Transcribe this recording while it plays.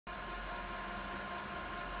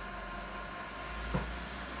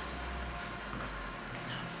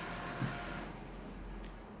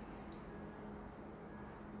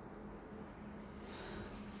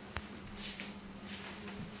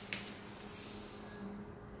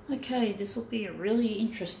Okay, this will be a really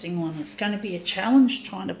interesting one. It's going to be a challenge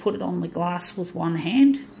trying to put it on the glass with one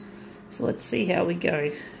hand. So let's see how we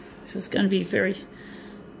go. This is going to be a very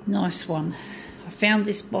nice one. I found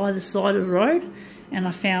this by the side of the road, and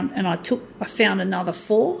I found another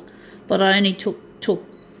 4, but I only took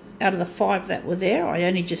out of the 5 that were there. I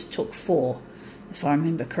only just took 4, if I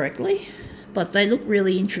remember correctly. But they look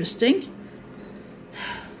really interesting.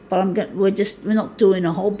 But we're not doing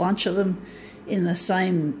a whole bunch of them in the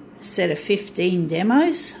same set of 15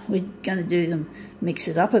 demos. We're going to do them, mix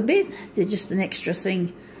it up a bit. They're just an extra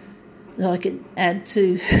thing that I can add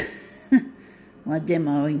to my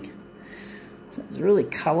demoing. So it's really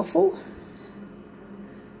colourful.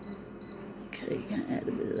 Okay, you're going to add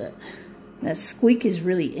a bit of that. That squeak is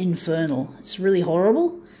really infernal. It's really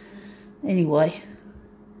horrible. Anyway,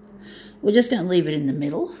 we're just going to leave it in the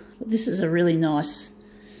middle. But this is a really nice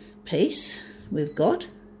piece we've got.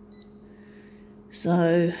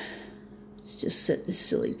 So let's just set this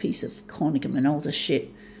silly piece of Konica Minolta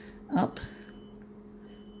shit up.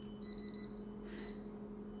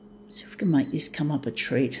 See if we can make this come up a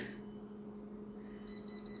treat.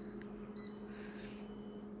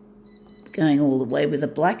 Going all the way with the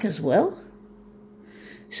black as well.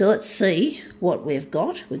 So let's see what we've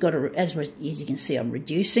got. We've got, as you can see, I'm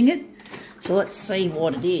reducing it. So let's see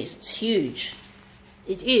what it is. It's huge.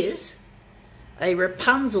 It is a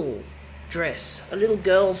Rapunzel dress, a little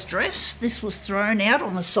girl's dress. This was thrown out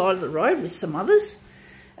on the side of the road with some others,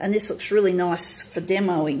 and this looks really nice for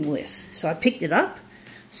demoing with. So I picked it up,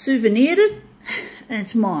 souvenired it, and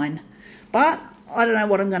it's mine. But I don't know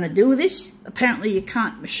what I'm going to do with this. Apparently you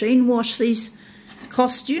can't machine wash these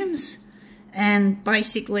costumes, and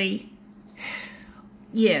basically,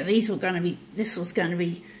 yeah, this was going to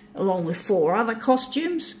be, along with 4 other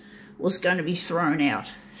costumes, was going to be thrown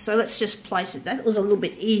out. So let's just place it. That was a little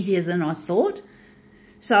bit easier than I thought.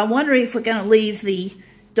 So I'm wondering if we're going to leave the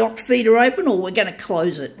dock feeder open or we're going to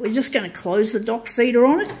close it. We're just going to close the dock feeder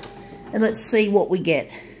on it, and let's see what we get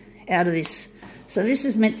out of this. So this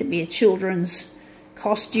is meant to be a children's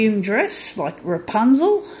costume dress, like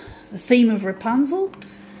Rapunzel, the theme of Rapunzel.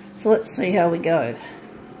 So let's see how we go.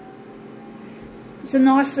 It's a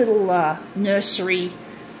nice little nursery.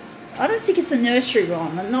 I don't think it's a nursery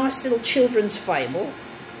rhyme, a nice little children's fable,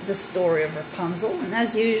 the story of Rapunzel. And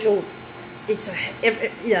as usual, it's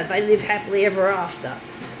they live happily ever after.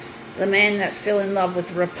 The man that fell in love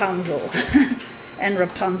with Rapunzel and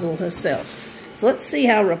Rapunzel herself. So let's see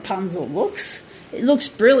how Rapunzel looks. It looks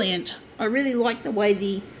brilliant. I really like the way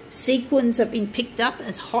the sequins have been picked up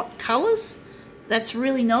as hot colours. That's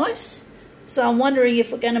really nice. So I'm wondering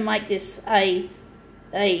if we're going to make this a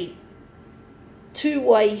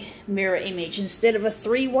 2-way mirror image instead of a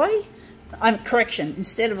 3-way. Correction,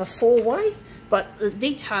 instead of a 4-way. But the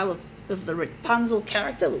detail of the Rapunzel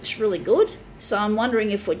character looks really good. So I'm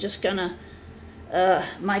wondering if we're just going to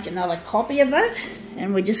make another copy of that,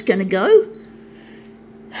 and we're just going to go.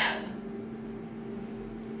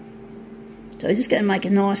 So we're just going to make a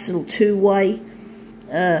nice little 2-way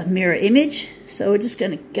mirror image. So we're just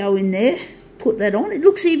going to go in there, put that on. It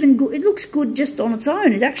looks even good. It looks good just on its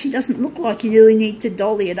own. It actually doesn't look like you really need to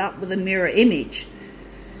dolly it up with a mirror image.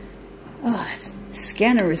 Oh, the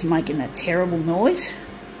scanner is making that terrible noise.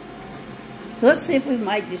 So let's see if we've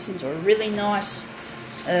made this into a really nice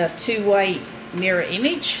 2-way mirror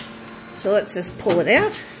image. So let's just pull it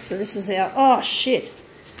out. So this is our, oh shit,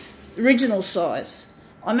 original size.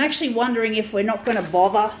 I'm actually wondering if we're not going to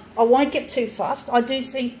bother. I won't get too fussed. I do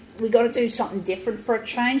think we've got to do something different for a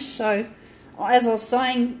change. So as I was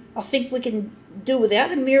saying, I think we can do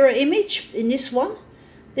without a mirror image in this one.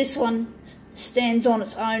 This one stands on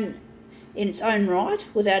its own, in its own right,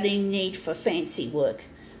 without any need for fancy work.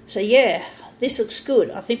 So yeah, this looks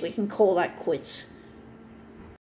good. I think we can call that quits.